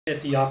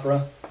at the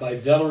Opera by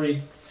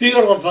Valerie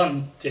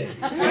Fioravanti.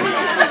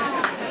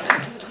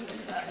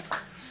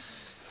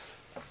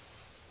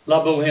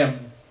 La Bohème,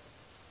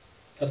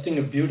 a thing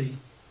of beauty,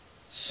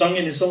 sung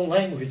in his own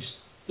language,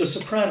 the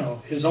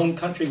soprano, his own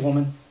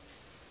countrywoman,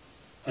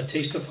 a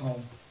taste of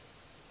home.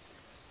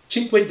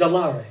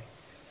 $5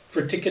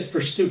 for tickets for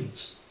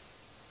students,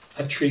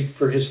 a treat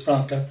for his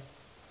Franca,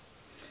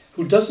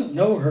 who doesn't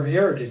know her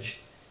heritage,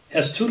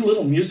 has too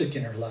little music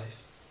in her life.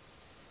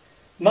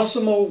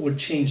 Massimo would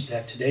change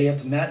that today at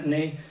the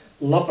matinee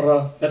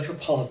L'Opera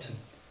Metropolitan,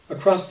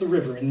 across the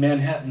river in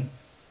Manhattan.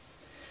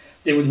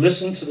 They would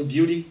listen to the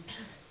beauty,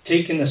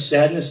 take in the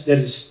sadness that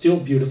is still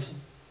beautiful,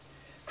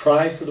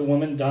 cry for the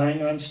woman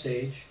dying on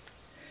stage,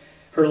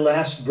 her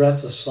last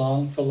breath a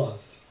song for love.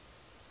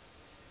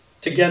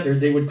 Together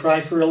they would cry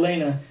for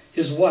Elena,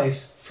 his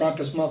wife,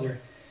 Franca's mother,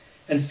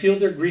 and feel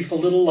their grief a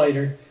little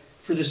lighter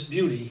for this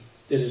beauty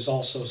that is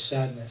also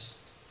sadness.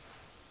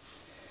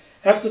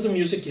 After the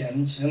music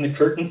ends and the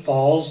curtain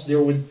falls,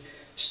 there would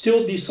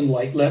still be some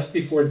light left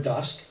before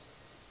dusk.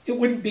 It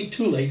wouldn't be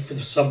too late for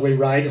the subway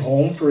ride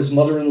home for his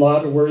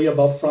mother-in-law to worry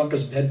about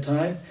Franca's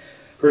bedtime,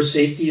 her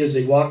safety as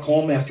they walk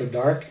home after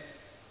dark,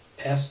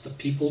 past the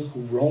people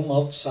who roam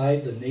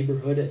outside the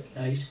neighborhood at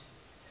night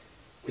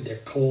with their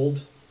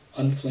cold,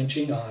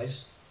 unflinching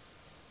eyes.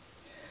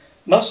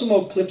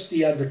 Massimo clips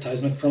the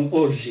advertisement from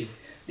Oggi,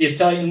 the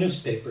Italian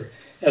newspaper,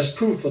 as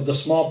proof of the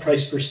small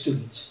price for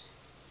students.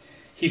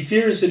 He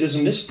fears it is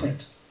a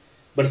misprint,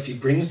 but if he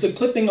brings the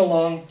clipping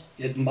along,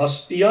 it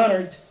must be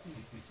honored.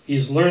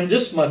 He's learned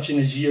this much in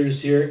his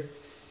years here.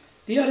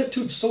 The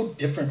attitude's so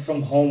different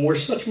from home, where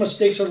such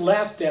mistakes are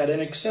laughed at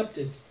and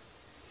accepted.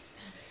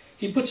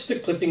 He puts the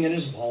clipping in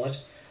his wallet,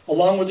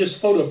 along with his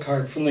photo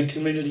card from the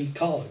community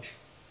college.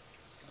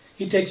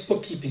 He takes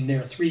bookkeeping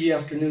there 3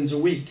 afternoons a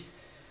week,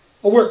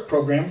 a work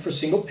program for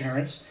single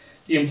parents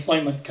the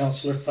employment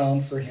counselor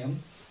found for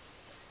him.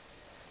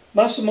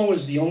 Massimo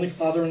is the only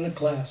father in the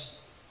class.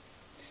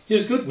 He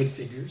is good with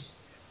figures,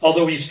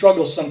 although he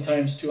struggles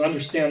sometimes to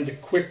understand the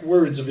quick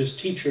words of his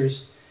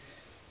teachers.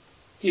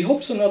 He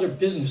hopes another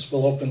business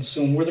will open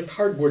soon, where the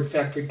cardboard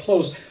factory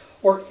closed,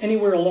 or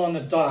anywhere along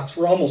the docks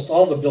where almost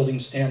all the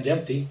buildings stand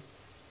empty.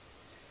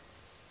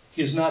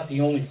 He is not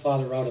the only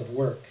father out of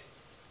work.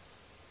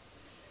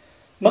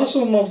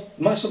 Massimo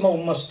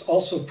must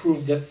also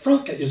prove that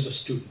Franca is a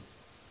student.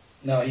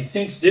 Now, he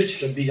thinks this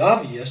should be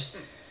obvious,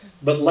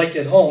 but like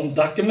at home,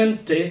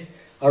 documenti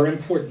are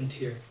important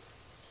here.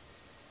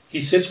 He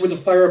sits with the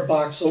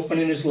firebox open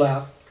in his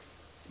lap,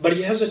 but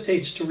he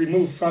hesitates to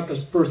remove Franca's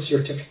birth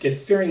certificate,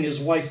 fearing his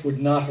wife would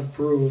not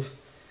approve.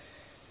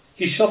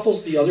 He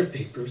shuffles the other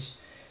papers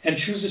and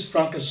chooses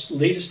Franca's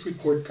latest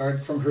report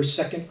card from her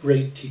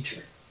second-grade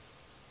teacher.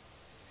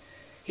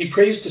 He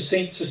prays to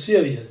Saint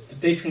Cecilia, the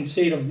patron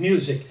saint of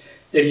music,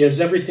 that he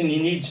has everything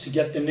he needs to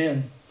get them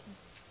in.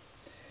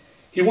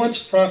 He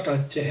wants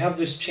Franca to have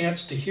this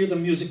chance to hear the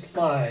music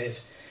live,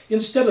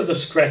 instead of the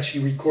scratchy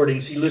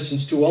recordings he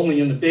listens to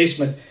only in the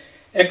basement,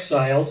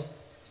 exiled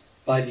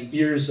by the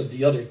ears of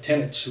the other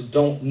tenants who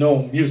don't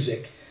know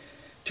music,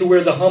 to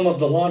where the hum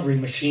of the laundry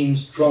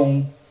machines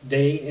drone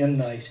day and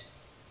night.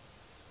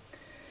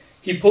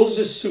 He pulls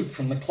his suit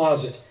from the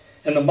closet,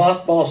 and the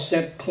mothball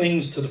scent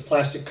clings to the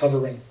plastic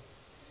covering.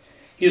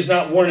 He has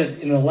not worn it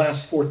in the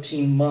last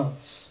 14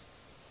 months.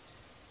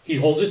 He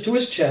holds it to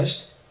his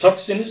chest,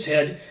 tucks in his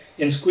head,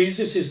 and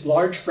squeezes his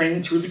large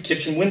frame through the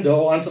kitchen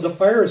window onto the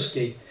fire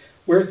escape,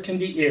 where it can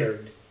be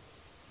aired.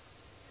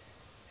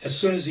 As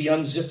soon as he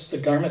unzips the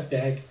garment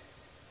bag,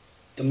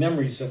 the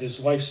memories of his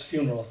wife's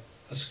funeral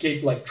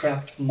escape like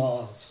trapped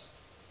moths.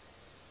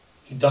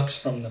 He ducks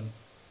from them,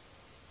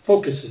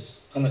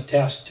 focuses on the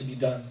task to be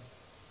done.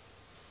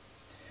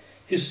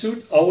 His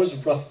suit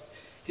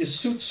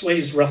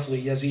sways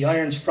roughly as he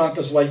irons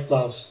Franca's white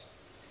blouse.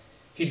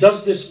 He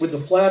does this with the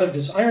flat of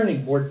his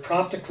ironing board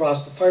propped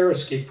across the fire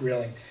escape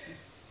railing.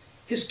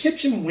 His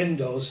kitchen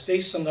windows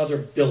face another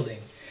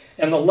building,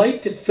 and the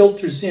light that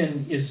filters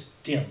in is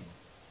dim.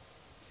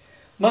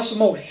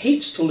 Massimo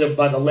hates to live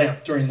by the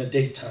lamp during the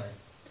daytime,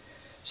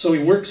 so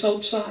he works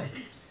outside,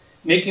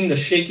 making the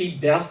shaky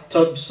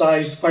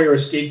bathtub-sized fire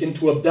escape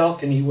into a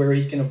balcony where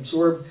he can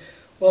absorb,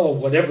 well,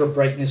 whatever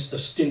brightness the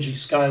stingy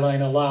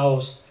skyline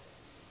allows.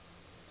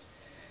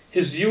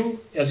 His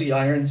view, as he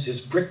irons,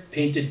 is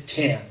brick-painted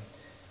tan,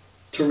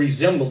 to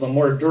resemble the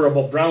more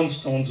durable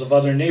brownstones of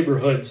other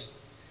neighborhoods.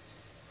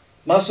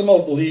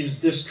 Massimo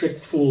believes this trick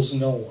fools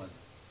no one.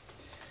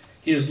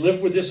 He has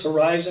lived with this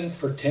horizon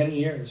for 10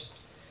 years,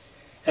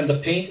 and the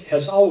paint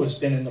has always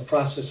been in the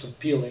process of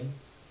peeling,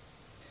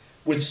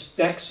 with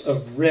specks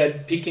of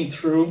red peeking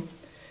through,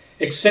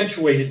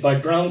 accentuated by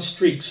brown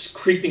streaks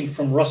creeping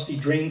from rusty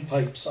drain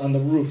pipes on the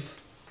roof.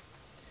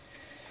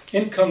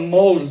 In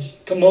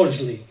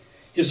Camogli,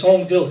 his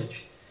home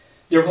village,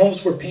 their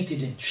homes were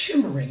painted in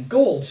shimmering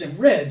golds and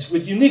reds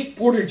with unique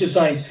border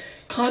designs,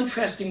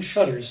 contrasting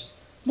shutters,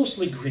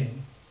 mostly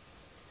green.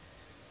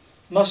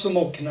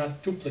 Massimo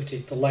cannot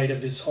duplicate the light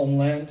of his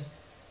homeland,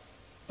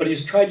 but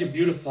he's tried to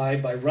beautify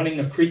by running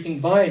a creeping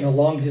vine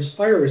along his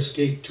fire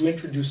escape to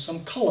introduce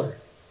some color.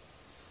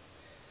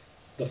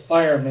 The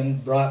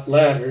firemen brought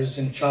ladders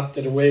and chopped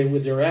it away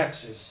with their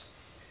axes.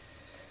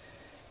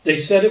 They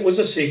said it was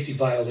a safety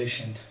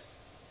violation,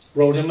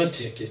 wrote him a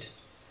ticket,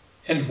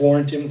 and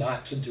warned him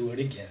not to do it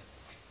again.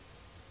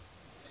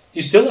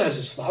 He still has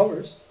his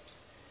flowers,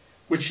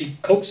 which he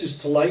coaxes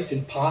to life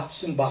in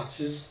pots and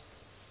boxes,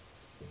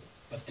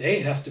 but they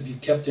have to be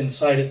kept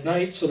inside at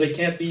night so they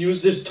can't be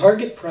used as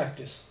target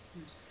practice.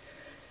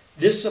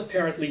 This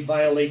apparently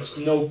violates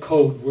no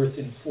code worth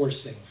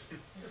enforcing.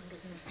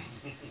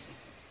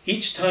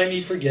 Each time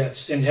he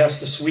forgets and has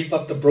to sweep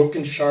up the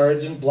broken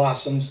shards and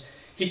blossoms,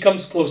 he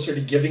comes closer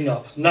to giving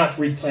up, not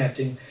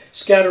replanting,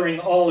 scattering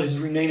all his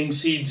remaining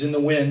seeds in the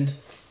wind.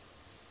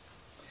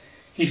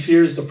 He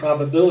fears the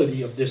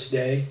probability of this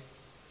day,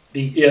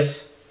 the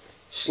if,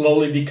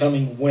 slowly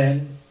becoming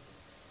when,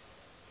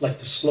 like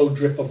the slow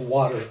drip of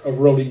water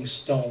eroding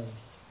stone.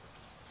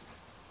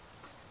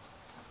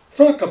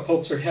 Franca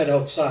pokes her head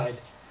outside,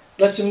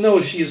 lets him know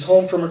she is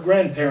home from her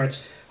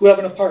grandparents, who have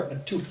an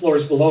apartment 2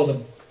 floors below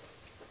them.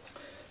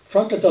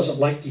 Franca doesn't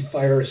like the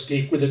fire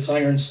escape with its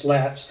iron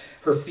slats.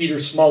 Her feet are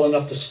small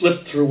enough to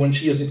slip through when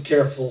she isn't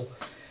careful.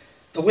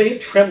 The way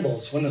it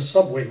trembles when the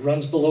subway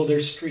runs below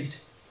their street.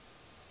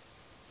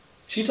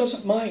 She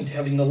doesn't mind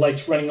having the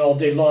lights running all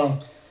day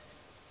long.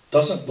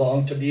 Doesn't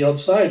long to be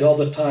outside all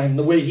the time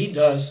the way he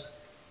does.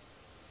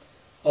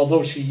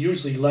 Although she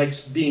usually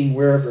likes being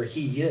wherever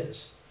he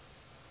is.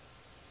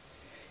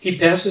 He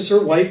passes her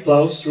white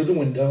blouse through the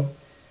window,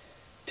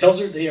 tells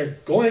her they are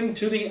going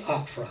to the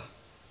opera.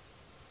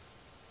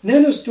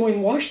 Nana's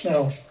doing wash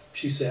now,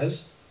 she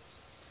says.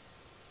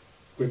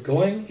 We're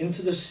going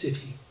into the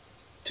city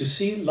to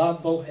see La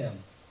Boheme.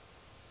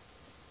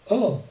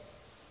 Oh,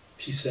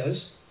 she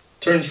says,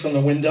 turns from the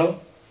window,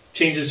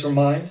 changes her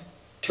mind,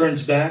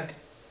 turns back.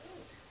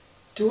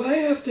 Do I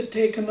have to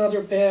take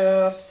another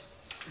bath?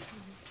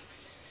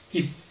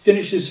 He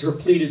finishes her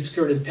pleated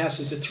skirt and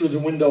passes it through the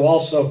window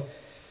also.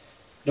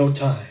 No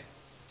time,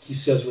 he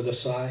says with a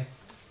sigh.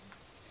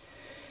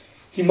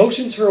 He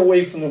motions her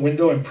away from the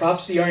window and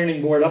props the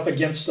ironing board up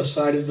against the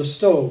side of the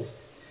stove.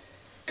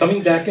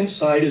 Coming back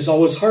inside is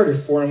always harder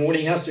for him when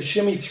he has to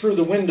shimmy through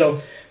the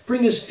window,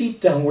 bring his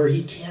feet down where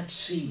he can't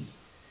see.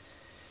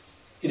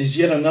 It is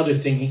yet another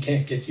thing he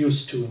can't get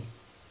used to.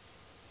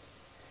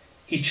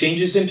 He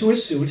changes into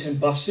his suit and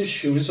buffs his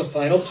shoes a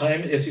final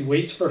time as he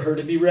waits for her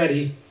to be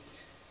ready.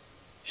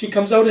 She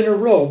comes out in her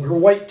robe, her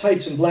white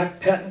tights and black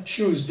patent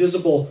shoes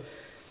visible,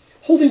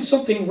 holding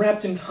something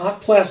wrapped in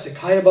hot plastic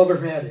high above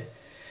her head.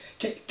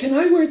 Can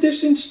I wear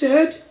this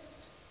instead?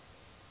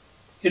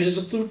 It is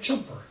a blue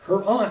jumper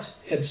her aunt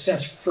had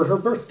sent for her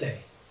birthday.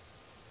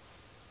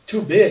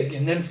 Too big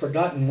and then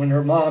forgotten when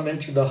her mom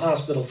entered the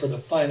hospital for the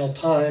final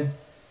time.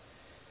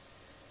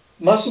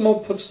 Massimo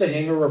puts the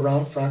hanger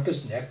around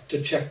Franca's neck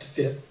to check the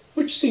fit,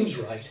 which seems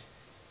right.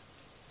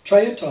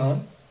 Try it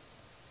on.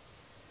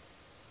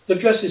 The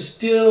dress is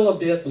still a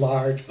bit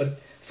large,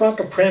 but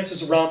Franca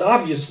prances around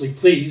obviously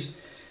pleased.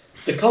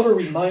 The color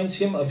reminds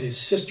him of his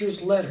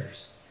sister's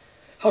letters.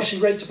 How she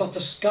writes about the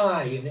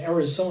sky in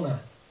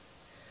Arizona,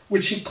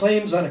 which she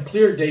claims on a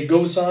clear day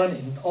goes on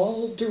in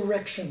all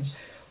directions,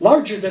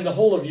 larger than the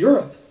whole of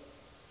Europe.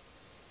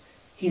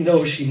 He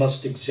knows she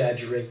must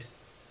exaggerate,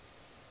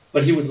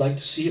 but he would like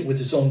to see it with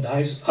his own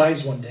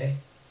eyes one day.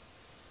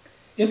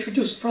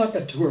 Introduced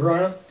Franca to her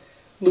aunt,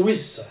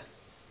 Luisa.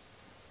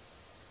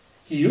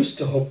 He used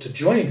to hope to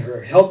join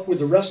her, help with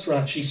the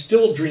restaurant she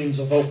still dreams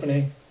of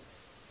opening.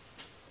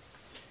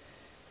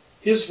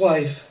 His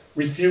wife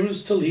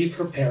refused to leave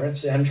her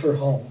parents and her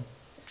home,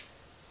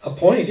 a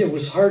point it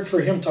was hard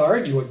for him to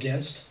argue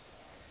against.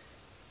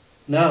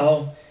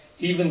 Now,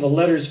 even the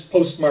letters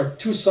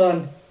postmarked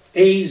Tucson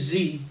AZ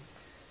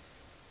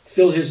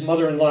fill his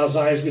mother-in-law's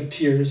eyes with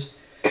tears,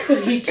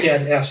 but he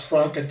can't ask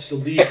Franca to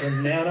leave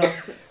her Nana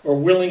or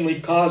willingly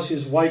cause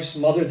his wife's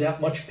mother that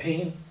much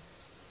pain.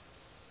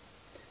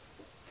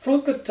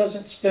 Franca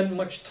doesn't spend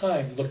much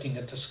time looking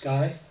at the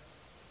sky.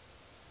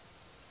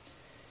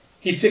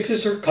 He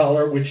fixes her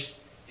collar, which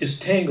is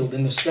tangled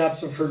in the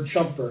straps of her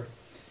jumper,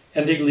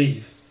 and they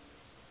leave.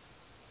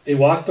 They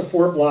walk the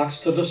 4 blocks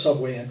to the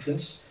subway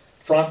entrance,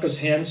 Franca's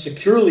hand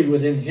securely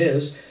within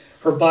his,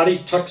 her body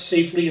tucked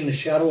safely in the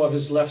shadow of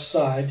his left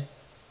side.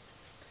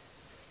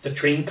 The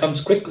train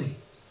comes quickly,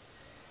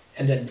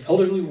 and an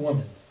elderly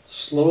woman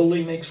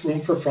slowly makes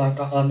room for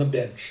Franca on the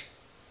bench.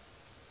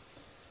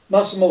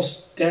 Massimo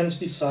stands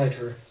beside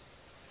her,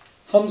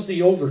 hums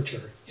the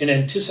overture in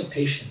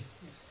anticipation,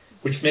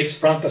 which makes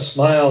Franca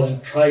smile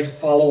and try to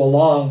follow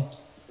along.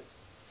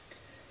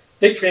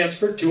 They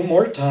transfer 2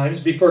 more times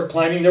before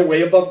climbing their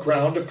way above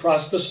ground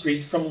across the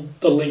street from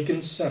the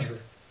Lincoln Center.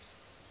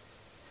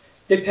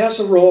 They pass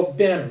a row of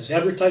banners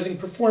advertising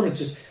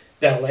performances,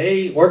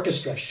 ballet,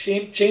 orchestra,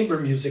 chamber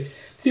music,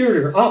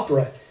 theater,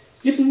 opera,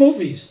 even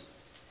movies,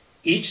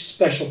 each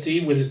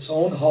specialty with its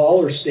own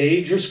hall or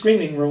stage or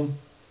screening room.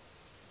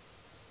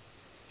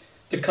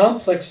 The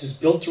complex is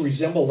built to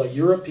resemble a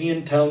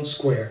European town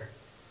square.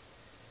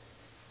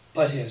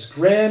 But as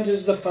grand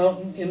as the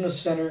fountain in the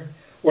center,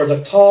 or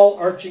the tall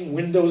arching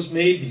windows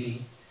may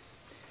be,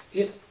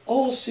 it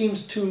all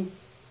seems too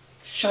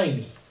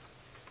shiny,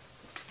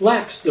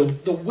 lacks the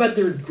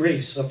weathered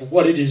grace of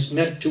what it is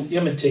meant to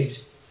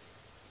imitate.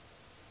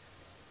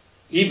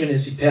 Even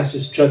as he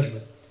passes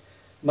judgment,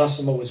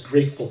 Massimo is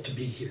grateful to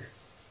be here.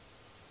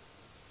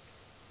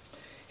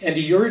 And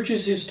he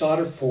urges his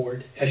daughter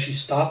forward as she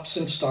stops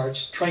and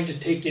starts, trying to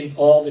take in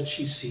all that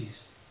she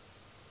sees.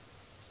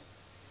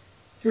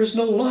 There is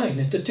no line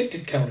at the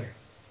ticket counter,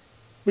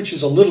 which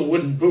is a little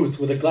wooden booth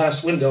with a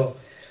glass window,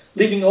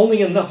 leaving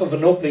only enough of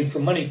an opening for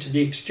money to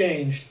be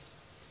exchanged.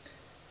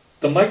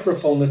 The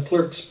microphone the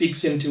clerk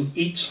speaks into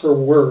eats her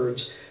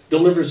words,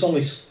 delivers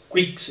only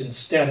squeaks and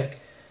static.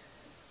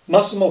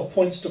 Massimo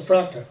points to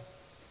Franca.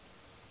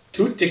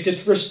 2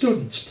 tickets for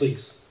students,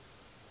 please.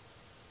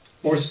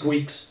 More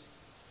squeaks.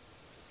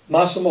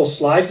 Massimo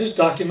slides his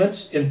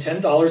documents and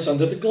 $10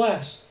 under the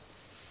glass.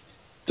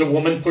 The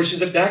woman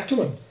pushes it back to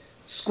him.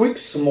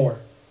 Squeaks some more.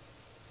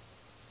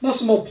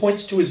 Massimo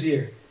points to his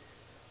ear,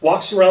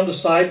 walks around the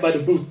side by the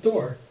booth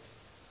door.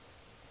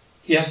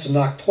 He has to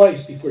knock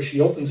twice before she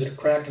opens it a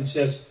crack and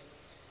says,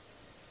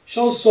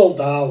 "Show's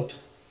sold out."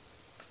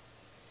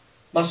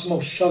 Massimo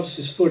shoves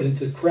his foot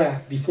into the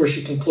crack before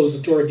she can close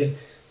the door again.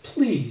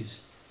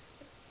 "Please,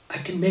 I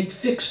can make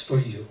fix for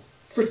you,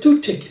 for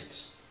 2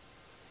 tickets.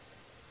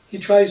 He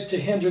tries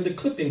to hand her the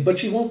clipping, but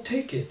she won't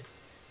take it.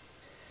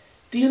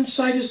 "The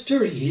inside is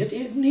dirty.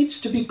 It needs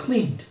to be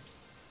cleaned."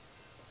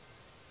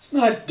 "It's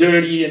not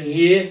dirty in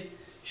here,"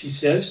 she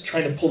says,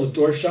 trying to pull the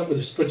door shut with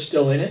his foot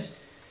still in it.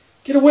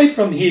 "Get away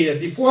from here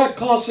before I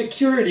call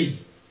security."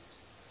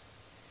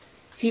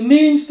 "He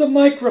means the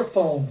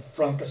microphone,"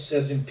 Franca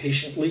says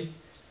impatiently.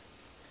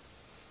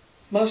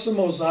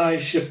 Massimo's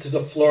eyes shift to the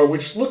floor,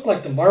 which looked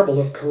like the marble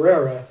of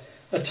Carrara,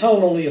 a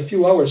town only a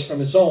few hours from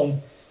his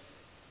own.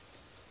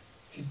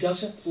 He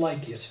doesn't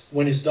like it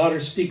when his daughter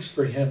speaks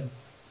for him,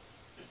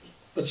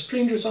 but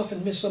strangers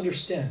often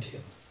misunderstand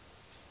him.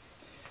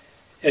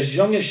 As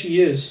young as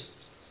she is,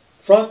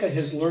 Franca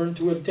has learned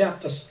to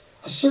adapt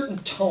a certain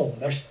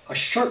tone, a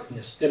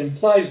sharpness that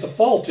implies the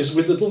fault is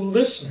with the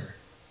listener.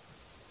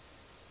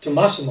 To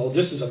Massimo,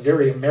 this is a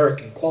very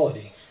American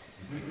quality.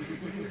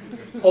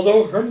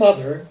 Although her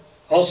mother,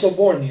 also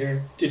born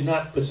here, did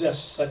not possess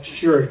such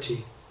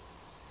surety.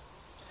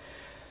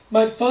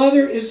 "My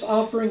father is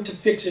offering to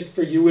fix it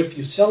for you if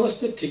you sell us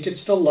the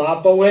tickets to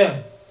La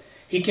Boheme.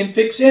 He can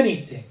fix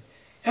anything.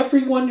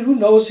 Everyone who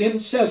knows him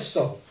says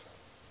so."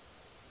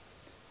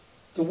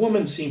 The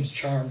woman seems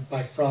charmed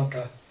by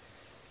Franca,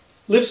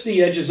 lifts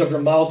the edges of her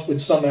mouth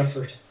with some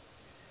effort.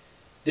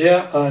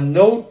 "There are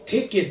no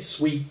tickets,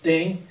 sweet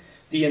thing.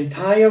 The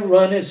entire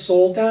run is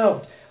sold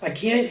out. I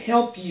can't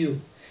help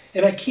you,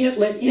 and I can't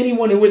let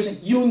anyone who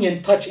isn't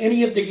union touch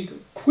any of the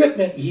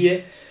equipment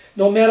here,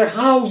 no matter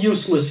how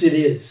useless it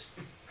is."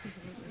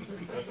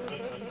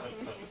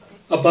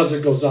 A buzzer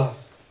goes off,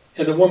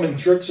 and the woman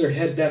jerks her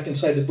head back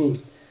inside the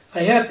booth.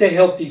 "I have to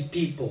help these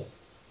people."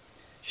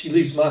 She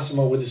leaves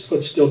Massimo with his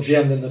foot still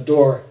jammed in the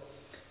door.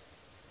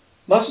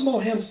 Massimo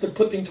hands the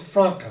clipping to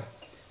Franca.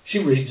 She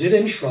reads it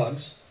and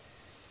shrugs,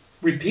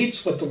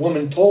 repeats what the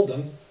woman told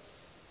him,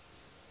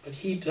 but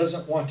he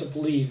doesn't want to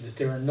believe that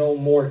there are no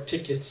more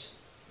tickets.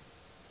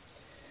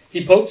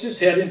 He pokes his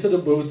head into the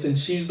booth and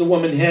sees the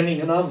woman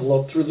handing an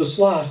envelope through the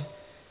slot.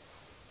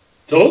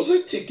 "Those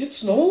are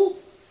tickets, no?"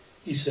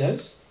 he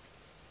says.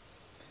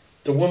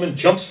 The woman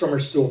jumps from her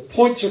stool,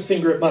 points her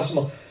finger at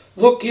Massimo.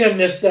 "Look here,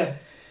 mister.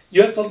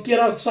 You have to get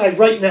outside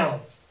right now."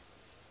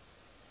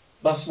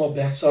 Massimo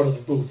backs out of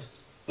the booth,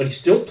 but he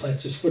still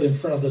plants his foot in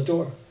front of the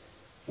door.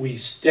 "We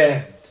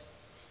stand,"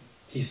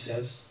 he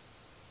says.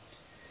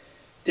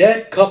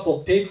 "That couple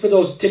paid for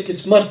those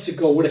tickets months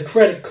ago with a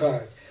credit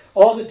card.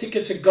 All the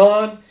tickets are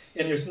gone,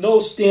 and there's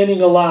no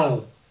standing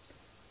allowed."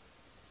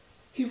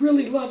 "He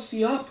really loves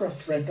the opera,"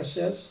 Franca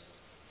says.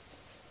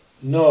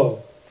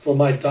 "No, for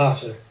my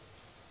daughter."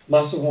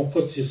 Massimo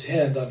puts his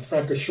hand on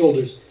Franca's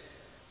shoulders.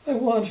 "I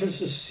want her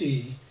to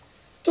see.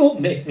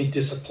 Don't make me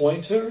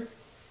disappoint her."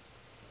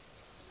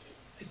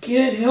 "I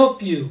can't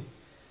help you.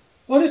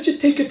 Why don't you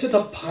take her to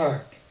the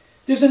park?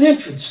 There's an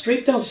entrance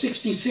straight down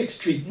 66th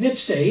Street, and it's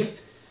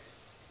safe.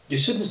 You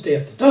shouldn't stay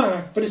after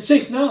dark, but it's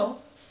safe now."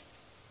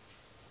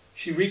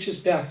 She reaches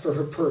back for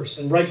her purse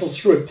and rifles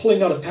through it,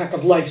 pulling out a pack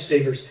of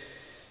lifesavers.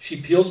 She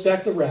peels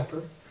back the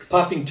wrapper,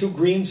 popping 2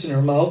 greens in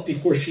her mouth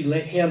before she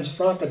hands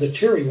Franca the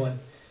cherry one.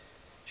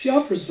 She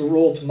offers the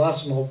roll to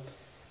Massimo,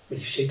 but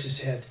he shakes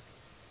his head,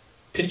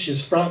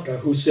 pinches Franca,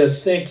 who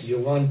says thank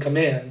you on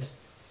command.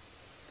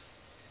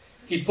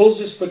 He pulls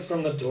his foot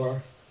from the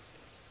door,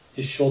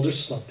 his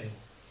shoulders slumping,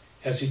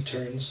 as he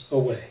turns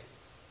away.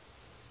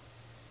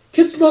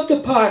 "Kids love the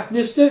park,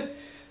 mister.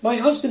 My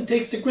husband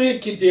takes the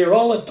grandkid there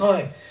all the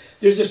time.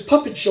 There's this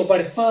puppet show by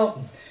the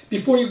fountain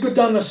before you go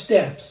down the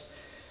steps.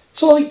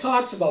 It's all he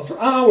talks about for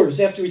hours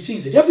after he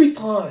sees it, every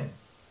time."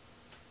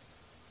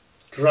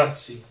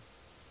 "Grazie,"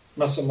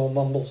 Massimo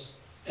mumbles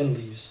and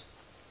leaves.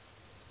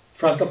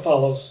 Franca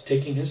follows,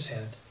 taking his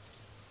hand.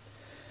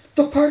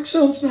 "The park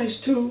sounds nice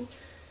too.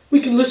 We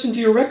can listen to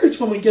your records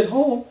when we get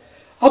home.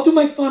 I'll do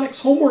my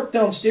phonics homework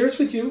downstairs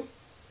with you.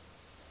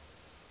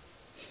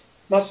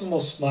 Massimo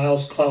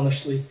smiles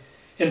clownishly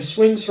and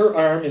swings her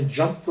arm in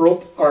jump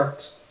rope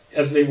arcs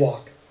as they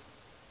walk.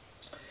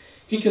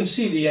 He can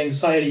see the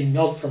anxiety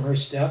melt from her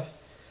step.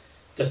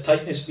 The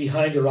tightness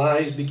behind her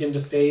eyes begin to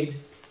fade.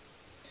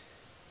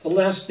 The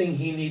last thing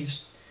he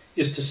needs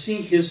is to see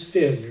his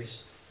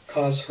failures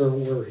cause her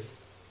worry.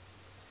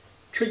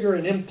 Trigger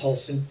an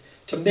impulse and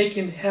to make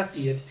him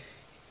happy at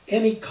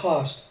any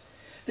cost.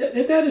 That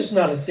is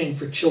not a thing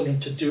for children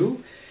to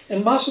do,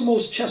 and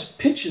Massimo's chest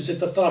pinches at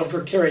the thought of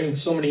her carrying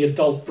so many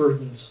adult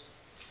burdens.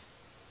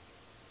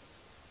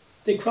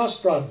 They cross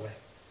Broadway,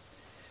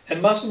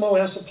 and Massimo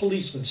asks a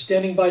policeman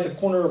standing by the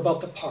corner about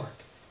the park.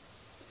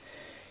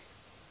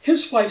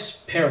 His wife's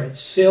parents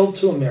sailed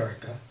to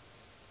America,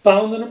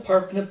 found an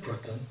apartment in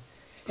Brooklyn,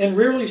 and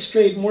rarely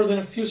strayed more than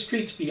a few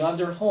streets beyond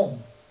their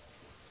home.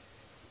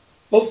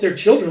 Both their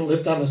children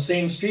lived on the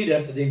same street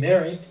after they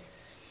married.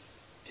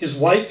 His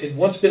wife had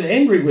once been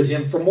angry with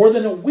him for more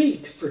than a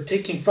week for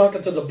taking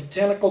Franca to the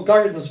botanical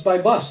gardens by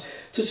bus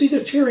to see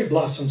the cherry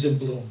blossoms in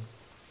bloom.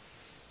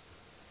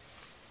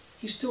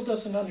 He still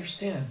doesn't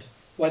understand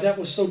why that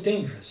was so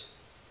dangerous.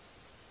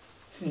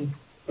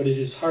 But it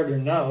is harder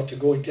now to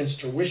go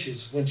against her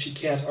wishes when she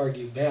can't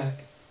argue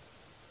back.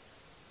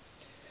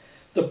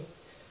 The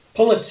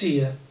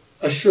polizia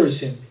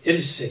assures him it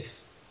is safe,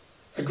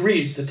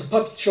 agrees that the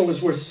puppet show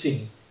is worth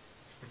seeing,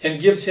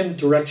 and gives him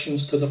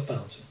directions to the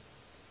fountain.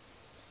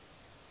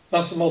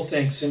 Massimo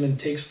thanks him and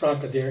takes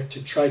Franca there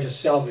to try to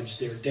salvage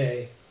their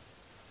day.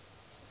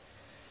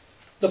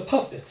 The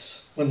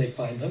puppets, when they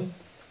find them,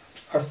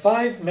 are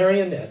 5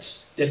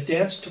 marionettes that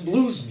dance to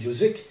blues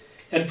music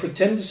and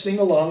pretend to sing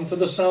along to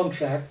the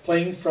soundtrack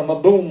playing from a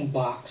boom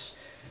box,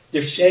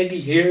 their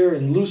shaggy hair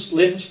and loose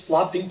limbs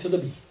flopping to the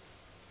beat.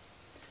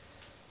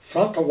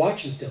 Franca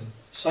watches them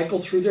cycle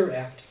through their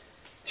act,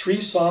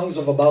 3 songs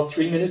of about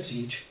 3 minutes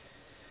each,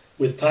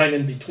 with time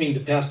in between to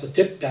pass the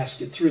tip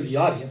basket through the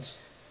audience,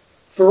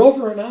 for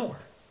over an hour.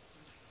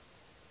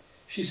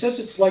 She says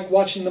it's like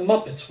watching the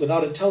Muppets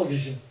without a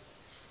television,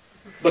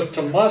 but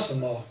to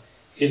Massimo,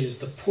 it is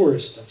the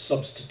poorest of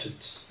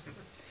substitutes.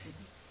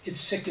 It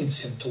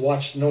sickens him to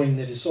watch knowing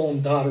that his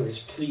own daughter is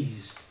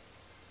pleased.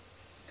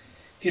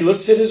 He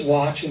looks at his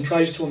watch and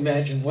tries to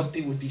imagine what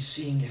they would be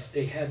seeing if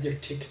they had their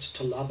tickets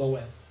to La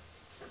Boheme.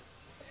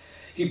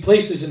 He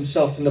places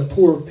himself in the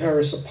poor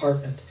Paris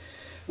apartment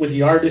with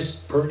the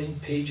artist burning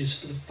pages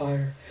for the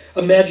fire,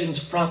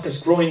 imagines Franca's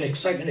growing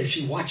excitement as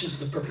she watches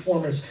the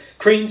performers,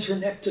 cranes her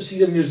neck to see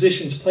the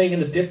musicians playing in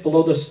the pit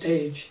below the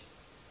stage.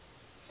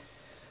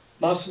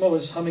 Massimo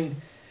is humming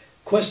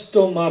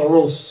Questo Mar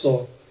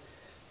Rosso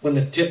when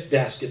the tip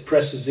basket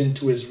presses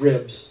into his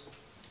ribs.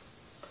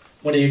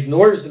 When he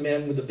ignores the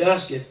man with the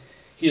basket,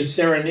 he is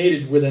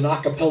serenaded with an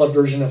a cappella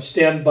version of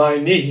Stand By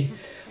Me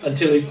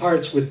until he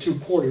parts with 2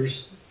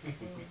 quarters.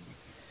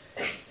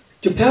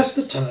 To pass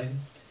the time,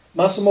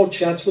 Massimo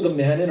chats with a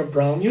man in a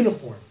brown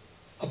uniform,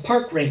 a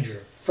park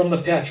ranger from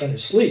the patch on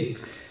his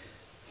sleeve.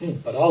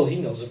 But all he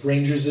knows of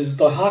rangers is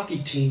the hockey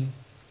team.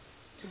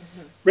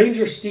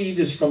 Ranger Steve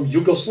is from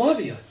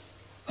Yugoslavia,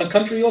 a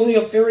country only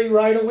a ferry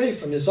ride away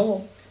from his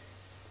own.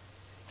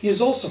 He is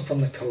also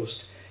from the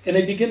coast, and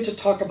they begin to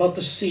talk about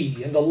the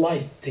sea and the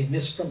light they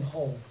miss from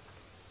home.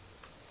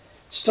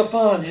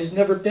 Stefan has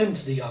never been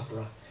to the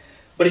opera,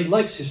 but he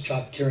likes his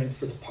job caring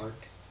for the park.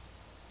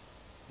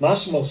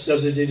 Massimo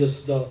says that it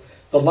is the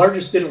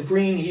largest bit of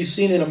green he's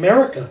seen in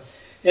America,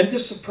 and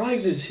this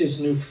surprises his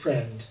new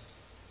friend.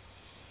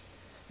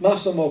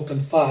 Massimo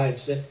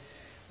confides that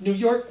New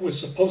York was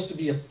supposed to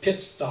be a pit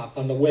stop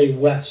on the way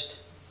west.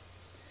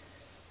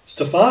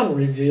 Stefan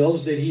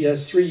reveals that he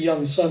has 3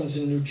 young sons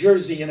in New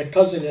Jersey and a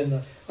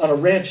cousin on a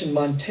ranch in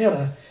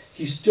Montana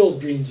he still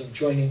dreams of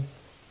joining.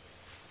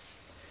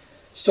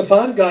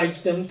 Stefan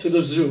guides them to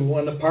the zoo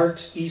on the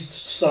park's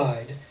east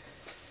side,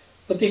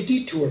 but they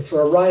detour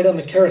for a ride on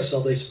the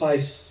carousel they spy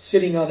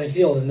sitting on a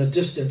hill in the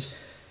distance.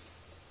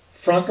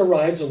 Franca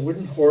rides a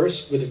wooden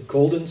horse with a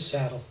golden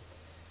saddle,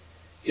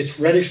 its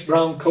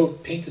reddish-brown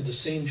coat painted the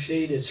same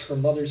shade as her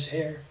mother's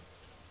hair.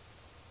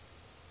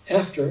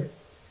 After,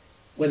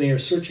 when they are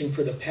searching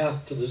for the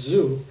path to the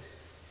zoo,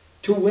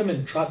 2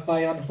 women trot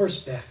by on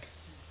horseback.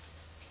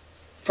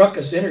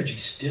 Franca's energy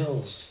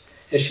stills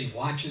as she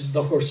watches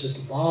the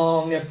horses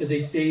long after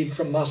they fade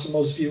from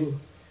Massimo's view.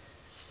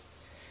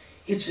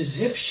 It's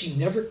as if she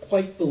never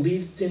quite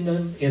believed in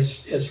them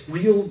as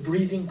real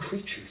breathing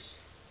creatures.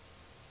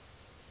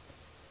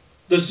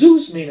 The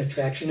zoo's main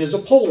attraction is a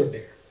polar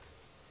bear.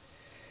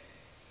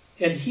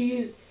 And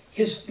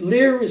his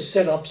lair is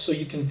set up so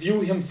you can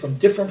view him from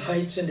different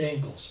heights and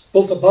angles,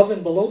 both above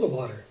and below the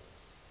water.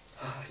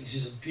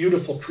 He's a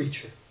beautiful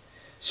creature,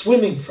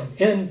 swimming from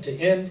end to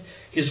end,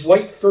 his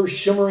white fur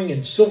shimmering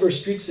in silver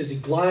streaks as he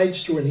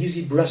glides through an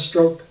easy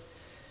breaststroke.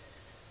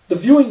 The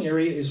viewing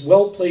area is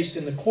well placed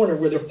in the corner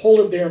where the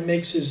polar bear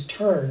makes his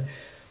turn,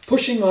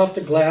 pushing off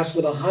the glass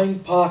with a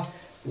hind paw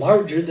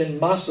larger than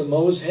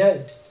Massimo's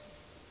head.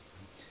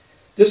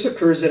 This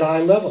occurs at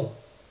eye level,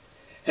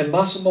 and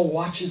Massimo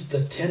watches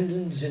the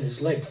tendons in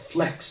his leg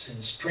flex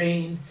and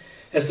strain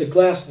as the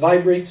glass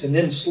vibrates and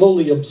then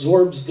slowly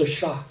absorbs the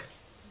shock.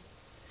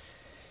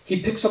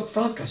 He picks up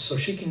Franca so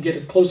she can get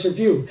a closer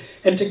view,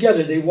 and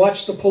together they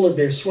watch the polar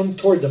bear swim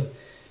toward them,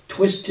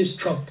 twist his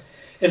trunk,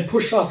 and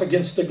push off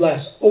against the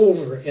glass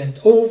over and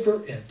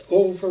over and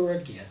over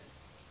again.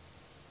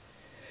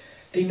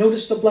 They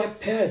notice the black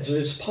pads of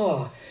his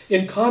paw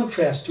in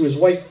contrast to his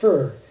white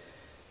fur,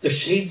 the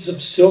shades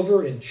of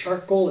silver and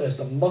charcoal as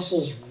the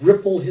muscles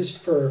ripple his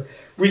fur,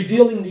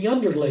 revealing the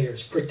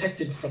underlayers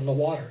protected from the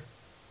water.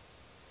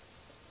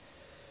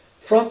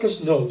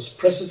 Franca's nose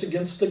presses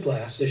against the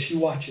glass as she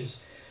watches,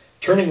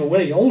 turning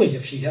away only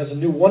if she has a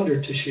new wonder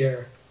to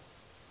share.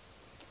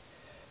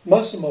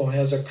 Massimo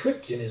has a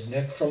crick in his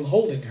neck from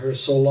holding her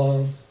so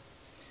long.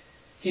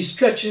 He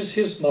stretches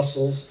his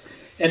muscles,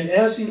 and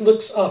as he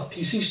looks up,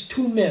 he sees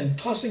two men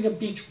tossing a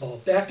beach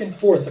ball back and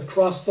forth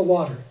across the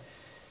water,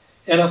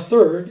 and a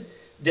third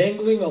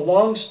dangling a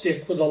long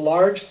stick with a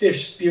large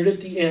fish speared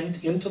at the end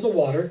into the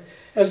water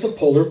as the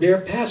polar bear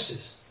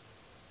passes.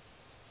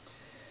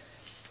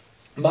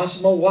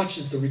 Massimo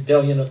watches the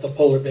rebellion of the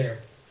polar bear,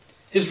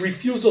 his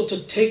refusal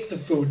to take the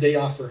food they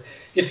offer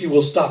if he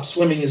will stop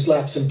swimming his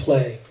laps and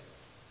play.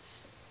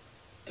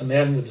 The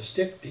man with the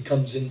stick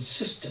becomes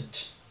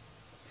insistent,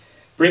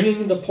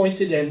 bringing the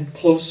pointed end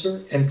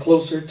closer and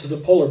closer to the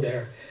polar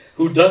bear,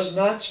 who does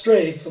not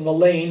stray from the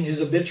lane his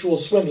habitual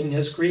swimming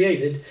has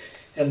created,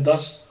 and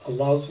thus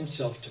allows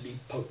himself to be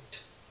poked.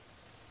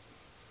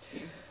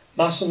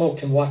 Massimo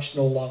can watch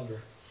no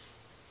longer.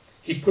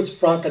 He puts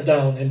Franca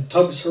down and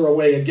tugs her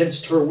away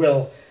against her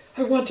will.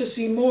 "I want to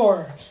see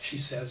more," she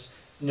says.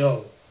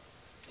 "No,"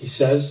 he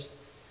says,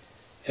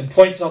 and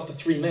points out the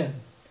three men.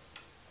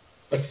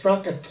 But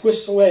Franca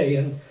twists away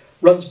and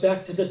runs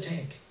back to the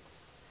tank.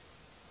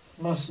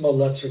 Massimo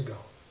lets her go.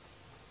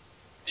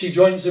 She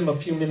joins him a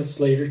few minutes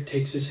later,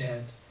 takes his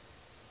hand.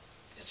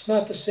 "It's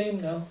not the same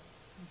now."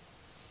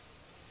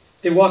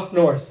 They walk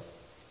north,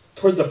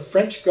 toward the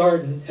French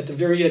garden at the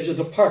very edge of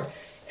the park,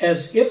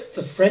 as if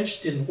the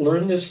French didn't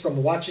learn this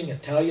from watching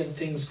Italian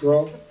things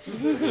grow.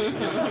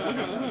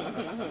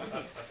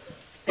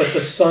 But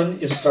the sun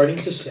is starting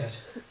to set,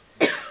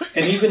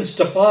 and even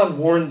Stefan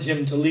warned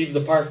him to leave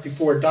the park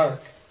before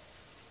dark.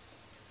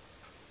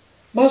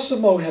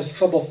 Massimo has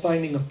trouble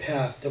finding a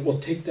path that will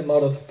take them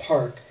out of the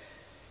park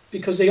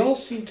because they all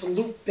seem to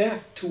loop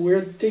back to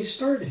where they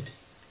started.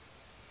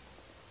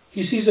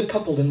 He sees a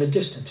couple in the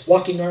distance,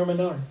 walking arm in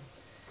arm,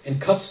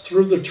 and cuts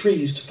through the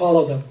trees to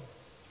follow them.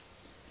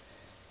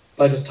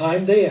 By the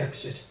time they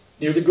exit,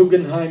 near the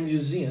Guggenheim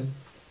Museum,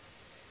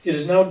 it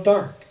is now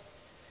dark,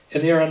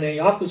 and they are on the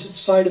opposite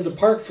side of the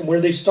park from where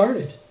they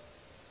started.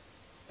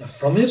 Now,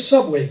 from his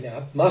subway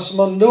map,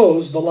 Massimo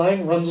knows the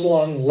line runs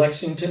along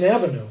Lexington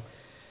Avenue,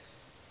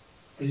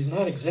 but he's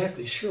not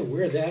exactly sure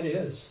where that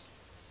is.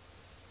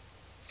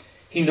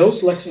 He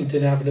knows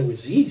Lexington Avenue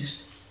is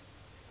east,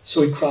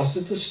 so he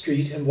crosses the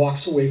street and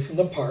walks away from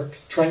the park,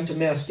 trying to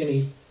mask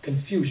any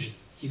confusion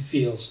he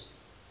feels.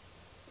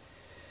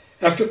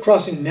 After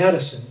crossing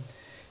Madison,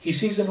 he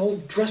sees an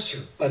old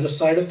dresser by the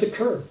side of the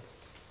curb.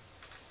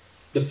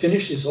 The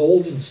finish is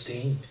old and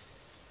stained,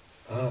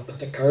 but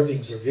the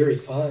carvings are very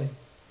fine.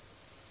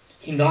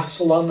 He knocks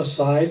along the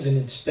sides and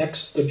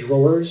inspects the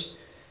drawers,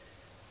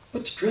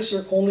 but the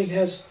dresser only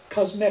has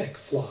cosmetic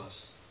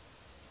flaws.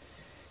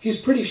 He's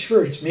pretty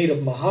sure it's made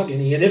of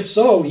mahogany, and if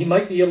so, he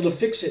might be able to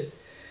fix it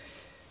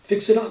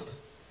up,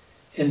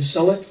 and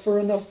sell it for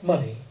enough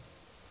money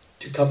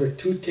to cover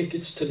 2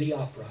 tickets to the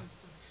opera,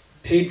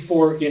 paid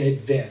for in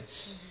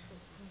advance.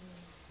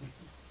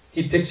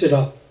 He picks it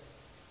up,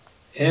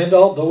 and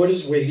although it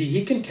is weighty,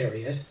 he can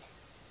carry it.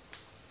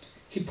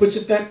 He puts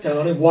it back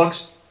down and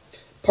walks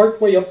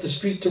partway up the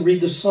street to read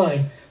the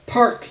sign.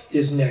 Park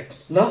is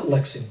next, not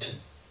Lexington.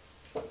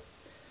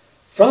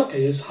 Franca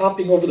is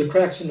hopping over the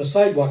cracks in the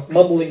sidewalk,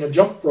 mumbling a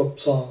jump rope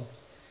song.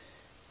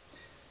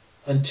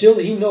 Until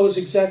he knows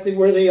exactly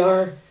where they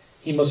are,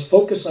 he must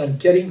focus on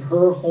getting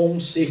her home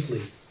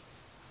safely.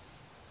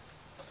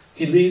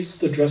 He leaves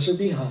the dresser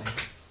behind,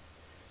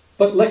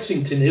 but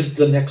Lexington is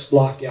the next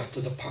block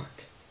after the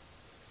park.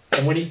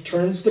 And when he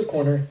turns the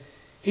corner,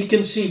 he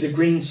can see the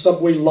green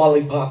subway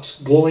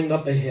lollipops glowing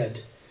up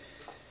ahead.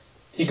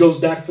 He goes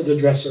back for the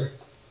dresser,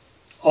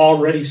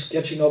 already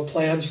sketching out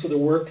plans for the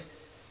work,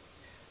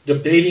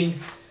 debating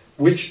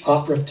which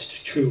opera to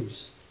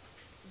choose.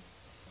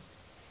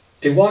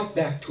 They walk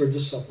back toward the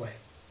subway,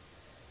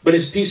 but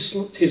his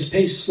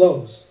pace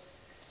slows.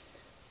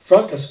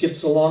 Franca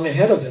skips along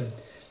ahead of him,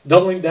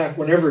 doubling back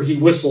whenever he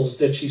whistles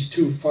that she's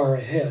too far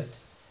ahead.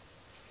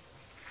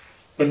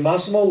 When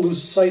Massimo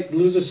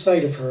loses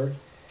sight of her,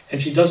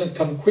 and she doesn't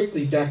come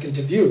quickly back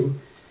into view,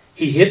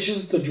 he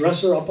hitches the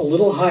dresser up a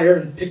little higher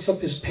and picks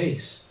up his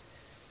pace.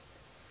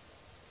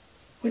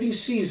 When he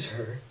sees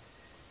her,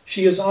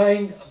 she is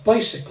eyeing a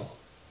bicycle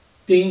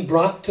being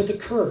brought to the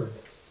curb.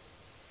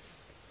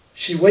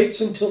 She waits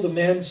until the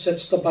man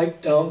sets the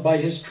bike down by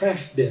his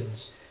trash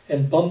bins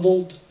and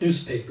bundled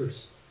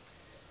newspapers,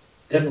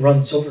 then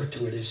runs over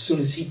to it as soon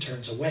as he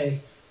turns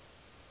away.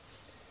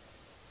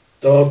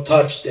 Don't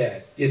touch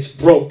that. It's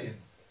broken.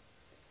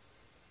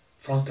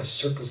 Franca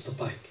circles the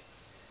bike.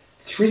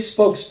 3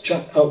 spokes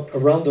jut out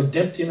around the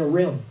dent in a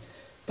rim,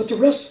 but the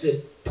rest of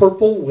it,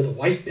 purple with a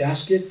white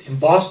basket,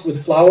 embossed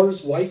with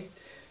flowers, white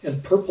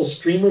and purple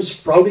streamers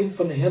sprouting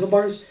from the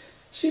handlebars,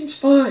 seems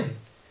fine.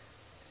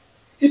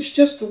 It's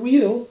just the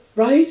wheel,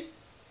 right?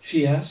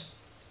 She asks.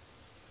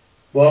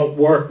 Won't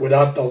work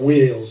without the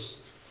wheels.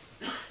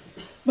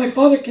 My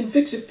father can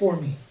fix it for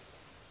me.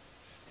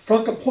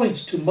 Franca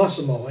points to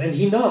Massimo, and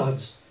he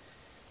nods.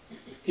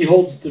 He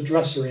holds the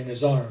dresser in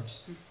his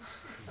arms.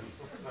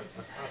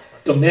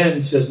 The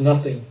man says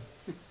nothing.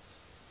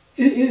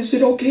 Is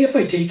it okay if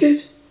I take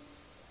it?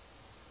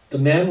 The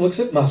man looks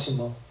at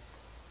Massimo,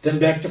 then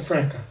back to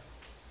Franca,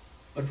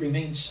 but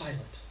remains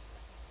silent.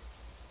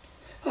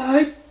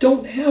 I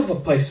don't have a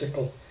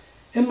bicycle,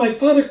 and my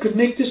father could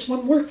make this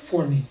one work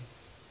for me.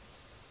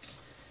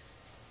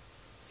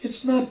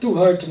 It's not too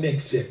hard to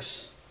make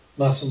fix,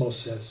 Massimo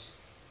says.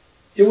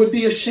 It would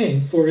be a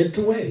shame for it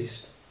to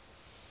waste.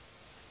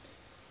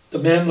 The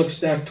man looks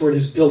back toward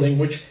his building,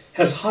 which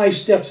has high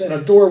steps and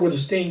a door with a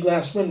stained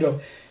glass window,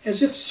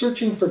 as if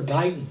searching for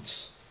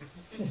guidance.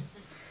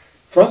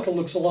 Franca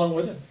looks along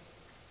with him.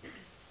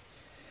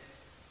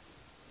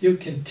 You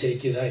can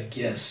take it, I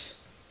guess.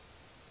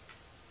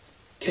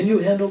 Can you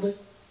handle it?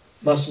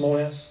 Massimo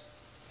asks.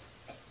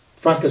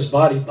 Franca's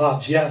body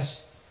bobs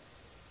yes.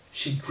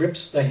 She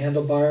grips the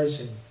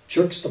handlebars and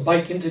jerks the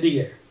bike into the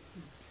air.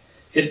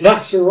 It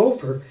knocks her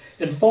over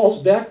and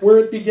falls back where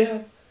it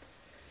began.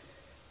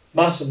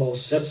 Massimo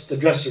sets the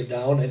dresser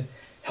down and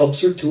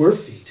helps her to her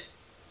feet.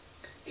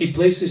 He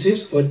places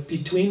his foot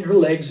between her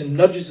legs and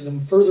nudges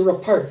them further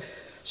apart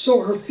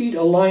so her feet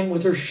align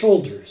with her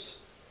shoulders.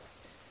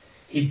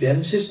 He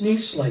bends his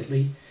knees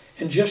slightly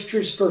and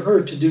gestures for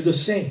her to do the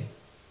same.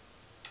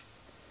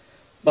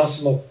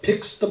 Massimo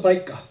picks the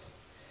bike up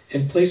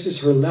and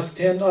places her left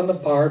hand on the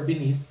bar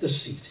beneath the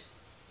seat.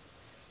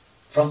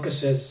 Franca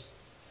says,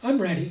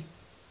 I'm ready.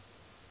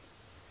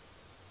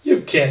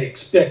 You can't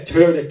expect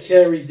her to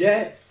carry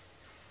that.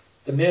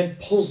 The man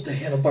pulls the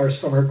handlebars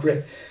from her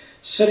grip,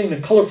 setting the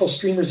colorful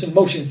streamers in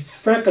motion.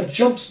 Franca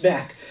jumps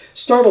back,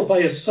 startled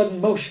by his sudden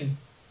motion.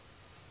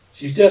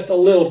 She's just a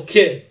little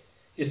kid.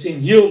 It's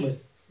inhuman.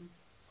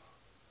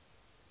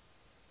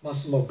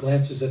 Massimo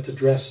glances at the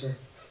dresser,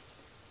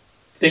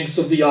 thinks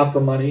of the opera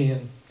money,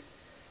 and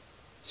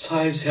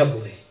sighs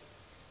heavily.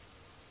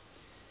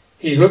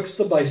 He hooks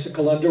the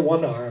bicycle under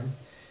one arm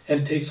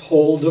and takes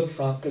hold of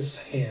Franca's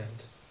hand.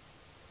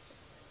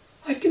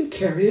 I can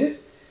carry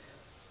it.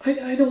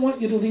 I don't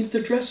want you to leave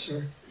the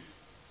dresser.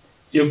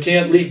 You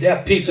can't leave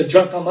that piece of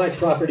junk on my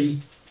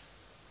property.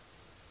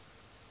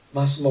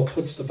 Massimo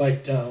puts the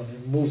bike down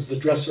and moves the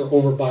dresser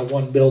over by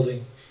one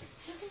building.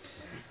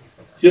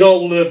 You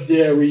don't live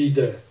there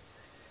either.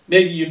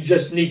 Maybe you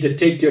just need to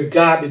take your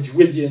garbage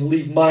with you and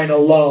leave mine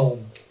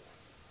alone.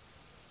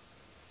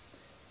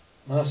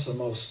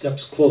 Massimo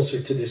steps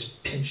closer to this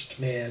pinched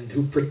man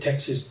who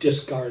protects his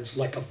discards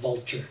like a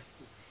vulture.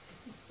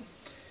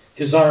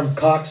 His arm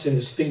cocks and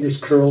his fingers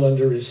curl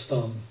under his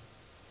thumb.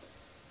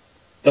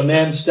 The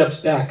man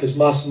steps back as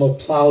Massimo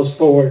plows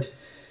forward.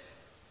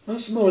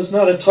 Massimo is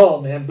not a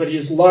tall man, but he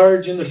is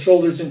large in the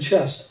shoulders and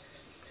chest.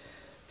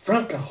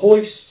 Franca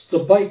hoists the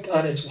bike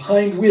on its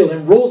hind wheel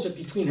and rolls it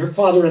between her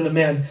father and the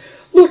man.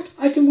 Look,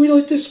 I can wheel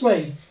it this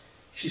way.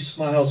 She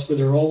smiles with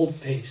her old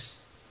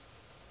face.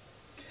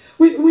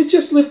 We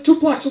just live 2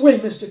 blocks away,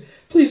 mister.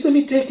 Please let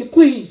me take it,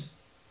 please.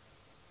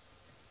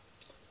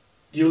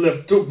 You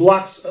live 2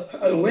 blocks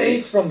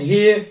away from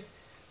here?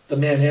 The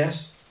man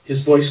asks,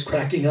 his voice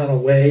cracking on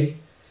away.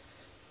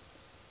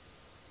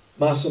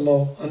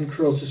 Massimo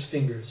uncurls his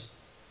fingers,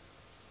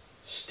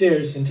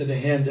 stares into the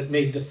hand that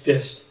made the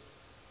fist.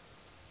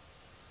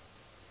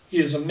 He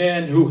is a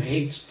man who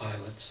hates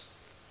violence.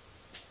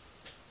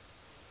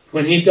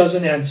 When he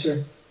doesn't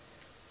answer,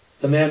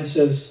 the man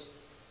says,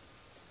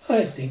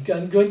 I think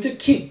I'm going to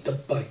keep the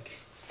bike.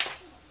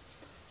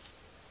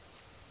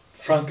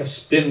 Franca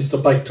spins the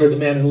bike toward the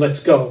man and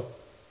lets go.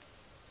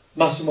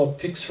 Massimo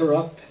picks her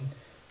up and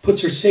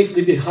puts her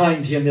safely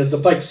behind him as the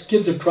bike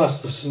skids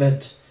across the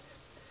cement.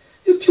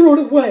 You threw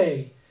it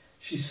away,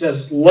 she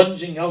says,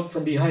 lunging out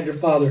from behind her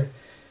father.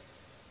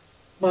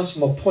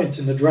 Massimo points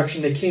in the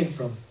direction they came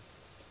from.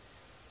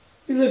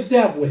 We live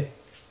that way.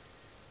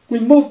 We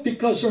moved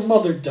because her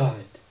mother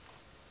died.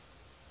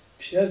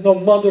 She has no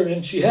mother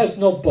and she has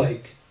no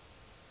bike.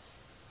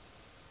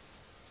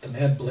 The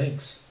man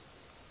blinks,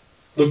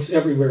 looks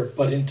everywhere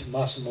but into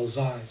Massimo's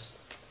eyes.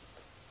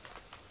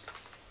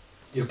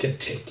 You can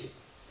take it,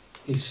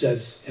 he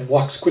says, and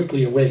walks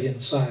quickly away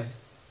inside.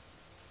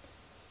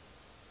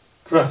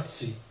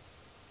 Grazie,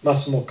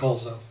 Massimo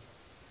calls out,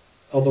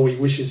 although he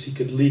wishes he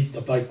could leave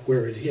the bike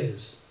where it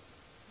is.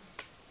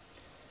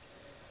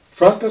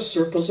 Franca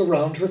circles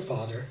around her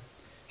father,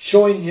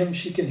 showing him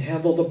she can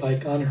handle the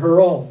bike on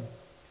her own.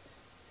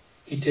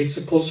 He takes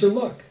a closer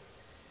look,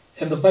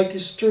 and the bike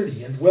is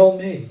sturdy and well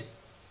made.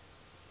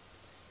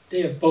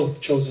 They have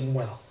both chosen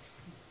well.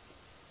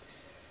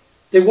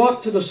 They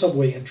walk to the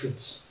subway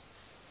entrance.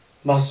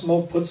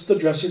 Massimo puts the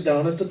dresser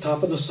down at the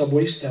top of the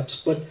subway steps,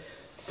 but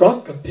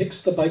Franca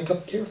picks the bike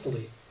up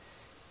carefully,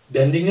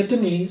 bending at the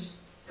knees,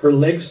 her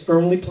legs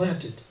firmly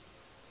planted.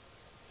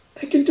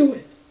 I can do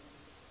it.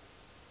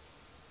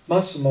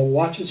 Massimo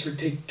watches her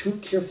take 2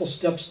 careful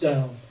steps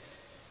down.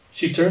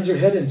 She turns her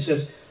head and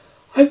says,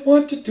 I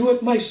want to do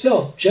it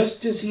myself,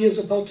 just as he is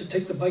about to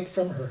take the bike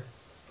from her.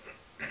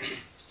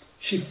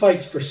 She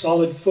fights for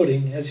solid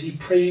footing as he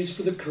prays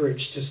for the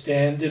courage to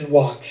stand and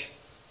watch.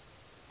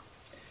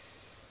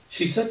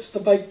 She sets the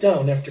bike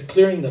down after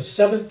clearing the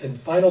 7th and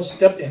final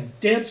step and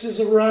dances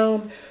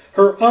around,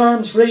 her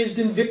arms raised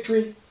in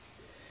victory.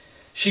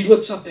 She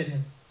looks up at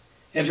him,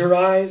 and her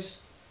eyes,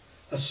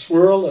 a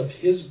swirl of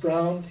his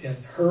brown and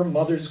her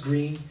mother's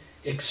green,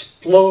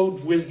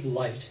 explode with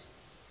light.